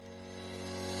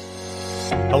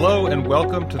Hello and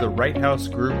welcome to the Right House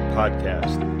Group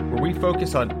podcast, where we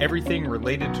focus on everything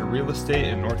related to real estate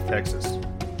in North Texas.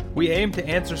 We aim to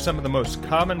answer some of the most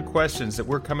common questions that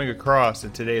we're coming across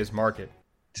in today's market.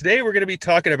 Today we're going to be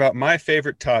talking about my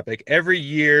favorite topic. Every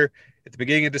year at the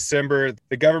beginning of December,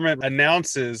 the government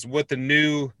announces what the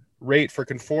new rate for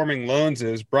conforming loans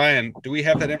is. Brian, do we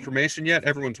have that information yet?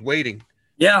 Everyone's waiting.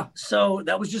 Yeah, so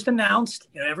that was just announced.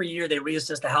 Every year they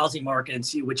reassess the housing market and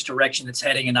see which direction it's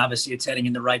heading, and obviously it's heading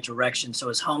in the right direction. So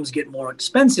as homes get more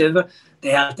expensive, they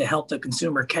have to help the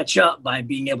consumer catch up by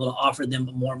being able to offer them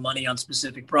more money on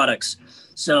specific products.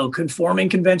 So conforming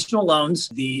conventional loans,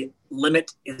 the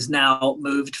limit is now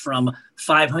moved from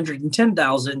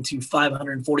 $510,000 to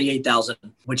 $548,000,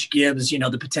 which gives,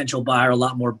 the potential buyer a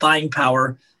lot more buying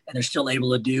power. And they're still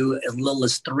able to do as little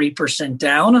as 3%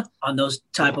 down on those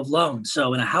type of loans.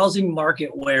 So in a housing market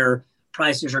where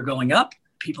prices are going up,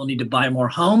 people need to buy more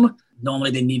home.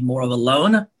 Normally they need more of a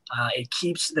loan. It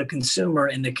keeps the consumer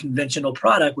in the conventional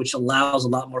product, which allows a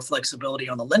lot more flexibility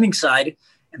on the lending side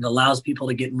and allows people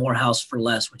to get more house for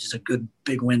less, which is a good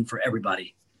big win for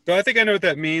everybody. So I think I know what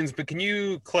that means, but can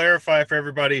you clarify for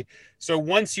everybody? So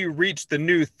once you reach the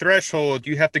new threshold,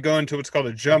 you have to go into what's called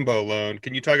a jumbo loan.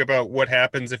 Can you talk about what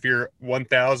happens if you're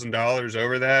 $1,000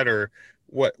 over that, or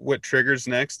what triggers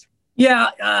next? Yeah,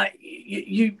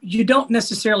 you don't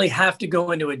necessarily have to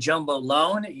go into a jumbo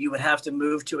loan. You would have to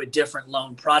move to a different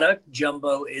loan product.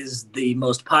 Jumbo is the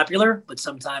most popular, but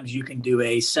sometimes you can do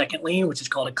a second lien, which is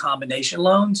called a combination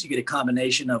loan. So you get a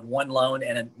combination of one loan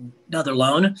and another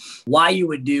loan. Why you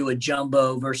would do a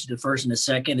jumbo versus the first and the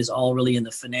second is all really in the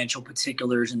financial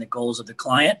particulars and the goals of the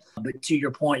client. But to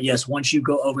your point, yes, once you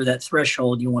go over that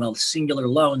threshold, you want a singular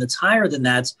loan that's higher than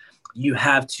that, you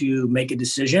have to make a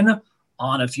decision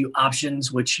on a few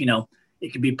options, which,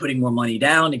 it could be putting more money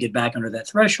down to get back under that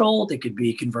threshold. It could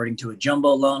be converting to a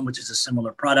jumbo loan, which is a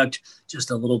similar product, just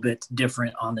a little bit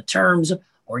different on the terms.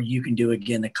 Or you can do,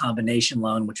 again, the combination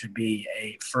loan, which would be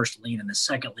a first lien and a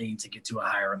second lien to get to a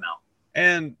higher amount.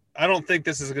 And I don't think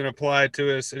this is going to apply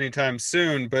to us anytime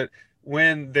soon, but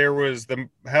when there was the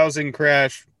housing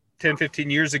crash 10,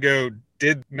 15 years ago,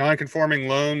 did non-conforming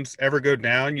loans ever go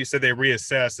down? You said they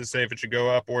reassess to say if it should go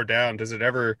up or down. Does it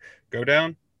ever go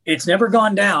down? It's never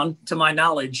gone down, to my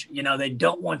knowledge. They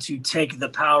don't want to take the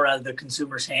power out of the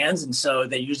consumer's hands, and so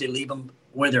they usually leave them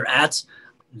where they're at.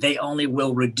 They only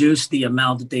will reduce the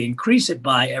amount that they increase it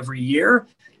by every year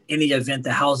in the event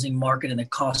the housing market and the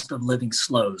cost of living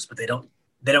slows, but they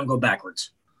don't go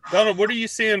backwards. Donald, what are you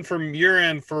seeing from your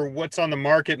end for what's on the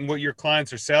market and what your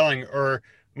clients are selling? Or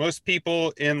most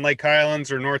people in Lake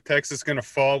Highlands or North Texas going to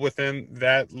fall within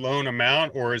that loan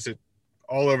amount, or is it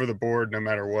all over the board no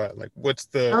matter what? Like, what's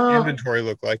the inventory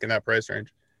look like in that price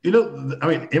range?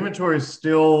 Inventory is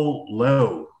still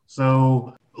low.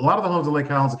 So a lot of the homes in Lake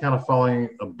Highlands are kind of falling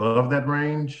above that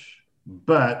range,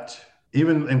 but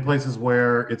even in places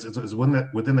where it's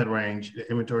within that range,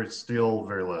 inventory is still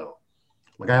very low.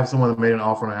 Like, I have someone that made an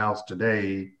offer on a house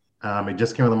today. It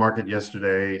just came on the market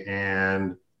yesterday,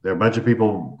 and there are a bunch of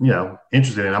people,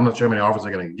 interested in it. I'm not sure how many offers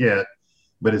they're going to get,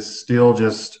 but it's still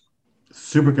just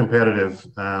super competitive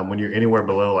when you're anywhere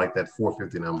below like that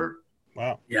 450 number.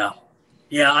 Wow. Yeah.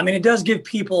 It does give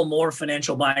people more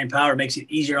financial buying power. It makes it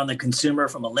easier on the consumer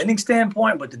from a lending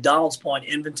standpoint. But to Donald's point,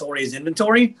 inventory is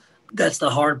inventory. That's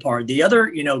the hard part. The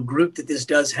other, group that this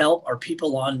does help are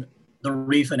people on the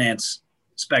refinance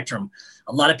spectrum.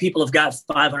 A lot of people have got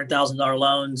 $500,000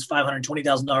 loans,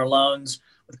 $520,000 loans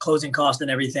with closing costs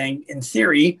and everything. In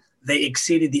theory, they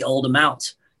exceeded the old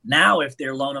amount. Now, if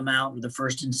their loan amount with the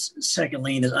first and second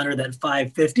lien is under that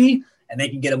 550 and they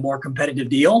can get a more competitive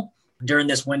deal during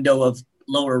this window of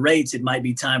lower rates, it might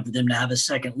be time for them to have a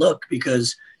second look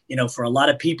because, for a lot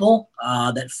of people,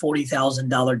 that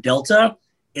 $40,000 delta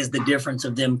is the difference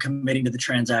of them committing to the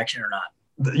transaction or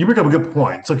not. You bring up a good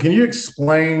point. So can you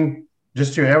explain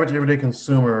just to your average everyday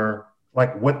consumer,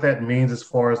 like what that means as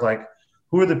far as like,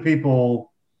 who are the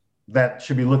people that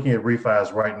should be looking at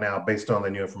refis right now based on the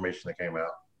new information that came out?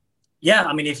 Yeah,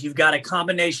 if you've got a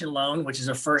combination loan, which is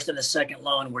a first and a second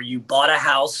loan where you bought a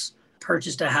house,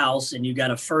 purchased a house, and you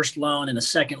got a first loan and a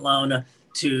second loan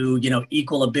to,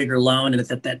 equal a bigger loan.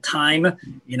 And at that time,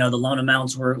 the loan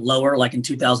amounts were lower, like in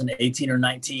 2018 or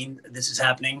 19, this is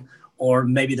happening, or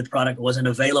maybe the product wasn't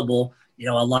available.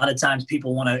 A lot of times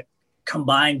people want to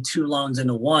combine two loans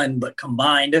into one, but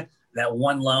combined that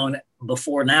one loan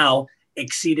before now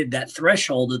exceeded that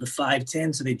threshold of the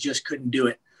 510, so they just couldn't do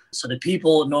it. So the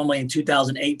people normally in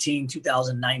 2018,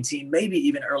 2019, maybe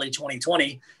even early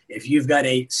 2020, if you've got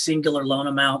a singular loan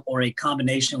amount or a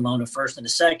combination loan, a first and a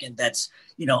second, that's,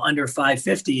 under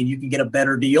 550 and you can get a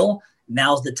better deal,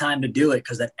 now's the time to do it,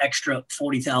 because that extra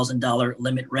 $40,000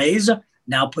 limit raise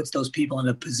now puts those people in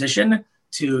a position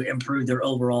to improve their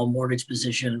overall mortgage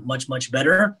position much, much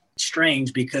better. It's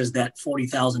strange because that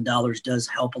 $40,000 does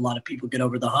help a lot of people get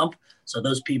over the hump. So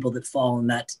those people that fall in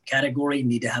that category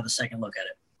need to have a second look at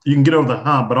it. You can get over the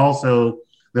hump, but also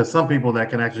there's some people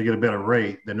that can actually get a better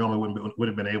rate than normally would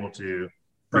have been able to.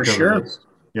 For sure.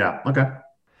 Yeah. Okay.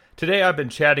 Today I've been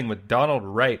chatting with Donald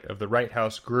Wright of the Wright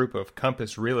House Group of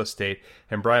Compass Real Estate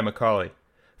and Brian McCauley.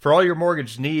 For all your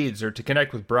mortgage needs or to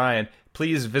connect with Brian,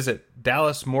 please visit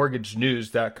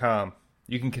dallasmortgagenews.com.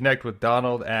 You can connect with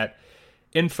Donald at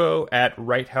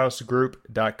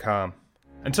info@wrighthousegroup.com.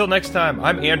 Until next time,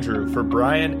 I'm Andrew for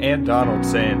Brian and Donald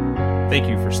saying thank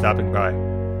you for stopping by.